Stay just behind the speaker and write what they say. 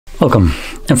Welcome.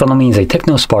 In front of me is a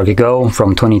TECNO Spark Go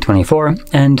from 2024,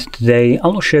 and today I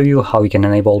will show you how you can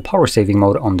enable power saving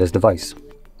mode on this device.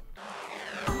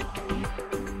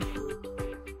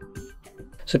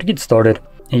 So to get started,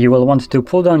 you will want to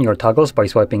pull down your toggles by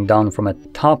swiping down from the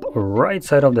top right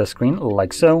side of the screen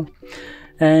like so.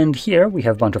 And here we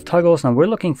have a bunch of toggles. Now we're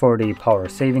looking for the power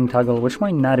saving toggle, which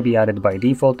might not be added by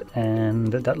default,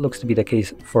 and that looks to be the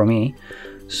case for me.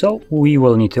 So we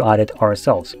will need to add it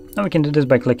ourselves. Now we can do this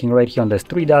by clicking right here on these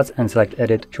three dots and select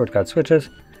edit shortcut switches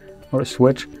or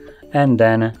switch, and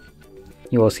then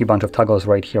you will see a bunch of toggles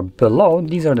right here below.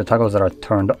 These are the toggles that are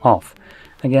turned off.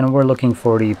 Again, we're looking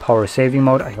for the power saving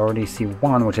mode. I already see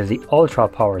one, which is the ultra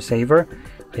power saver.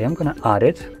 I am gonna add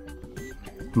it,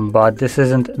 but this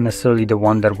isn't necessarily the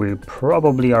one that we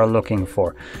probably are looking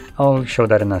for. I'll show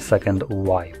that in a second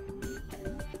why.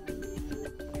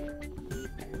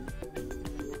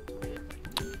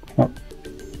 Oh.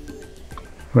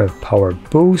 We have power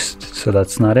boost, so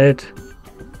that's not it.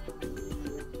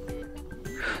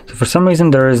 So for some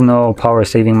reason there is no power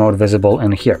saving mode visible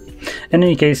in here. In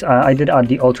any case, I did add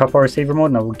the ultra power saver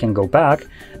mode. Now we can go back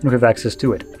and we have access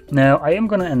to it. Now I am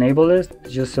going to enable this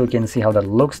just so you can see how that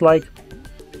looks like.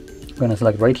 I'm going to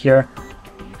select right here,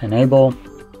 enable.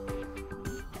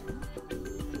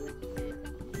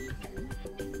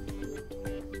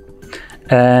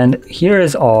 And here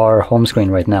is our home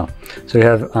screen right now. So we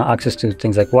have access to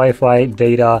things like Wi-Fi,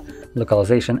 data,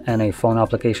 localization, and a phone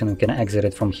application. We can exit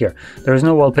it from here. There is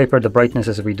no wallpaper. The brightness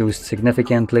is reduced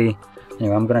significantly.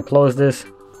 Anyway, I'm going to close this,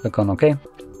 click on OK,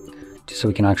 just so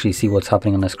we can actually see what's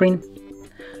happening on the screen.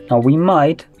 Now we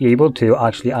might be able to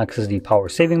actually access the power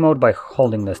saving mode by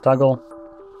holding this toggle.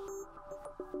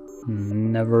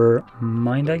 Never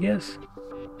mind, I guess.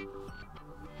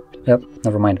 Yep,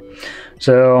 never mind.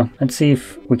 So let's see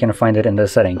if we can find it in the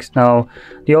settings. Now,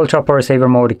 the ultra power saver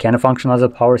mode can function as a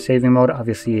power saving mode.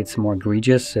 Obviously, it's more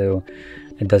egregious, so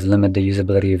it does limit the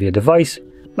usability of your device.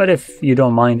 But if you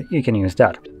don't mind, you can use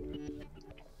that.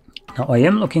 Now, I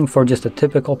am looking for just a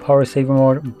typical power saver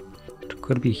mode. It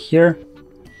could be here.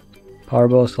 Power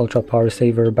boost, ultra power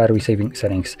saver, battery saving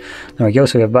settings. There we go.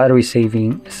 So we have battery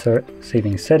saving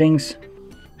settings.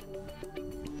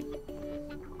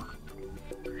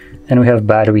 And we have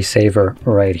battery saver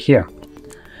right here.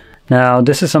 Now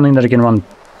this is something that you can run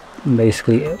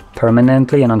basically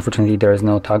permanently, and unfortunately there is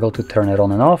no toggle to turn it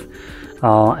on and off.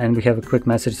 And we have a quick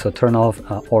message, so turn off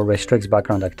or restricts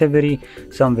background activity,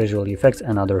 some visual effects,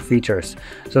 and other features.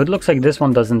 So it looks like this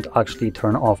one doesn't actually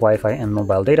turn off Wi-Fi and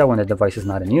mobile data when the device is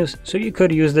not in use. So you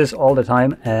could use this all the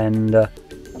time and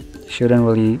shouldn't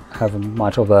really have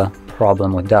much of a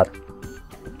problem with that.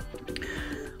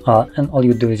 And all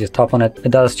you do is just tap on it. It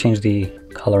does change the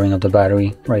coloring of the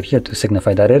battery right here to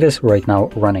signify that it is right now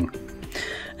running.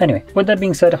 Anyway, with that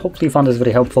being said, hopefully you found this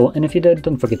very helpful, and if you did,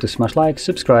 don't forget to smash like,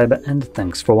 subscribe, and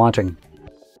thanks for watching.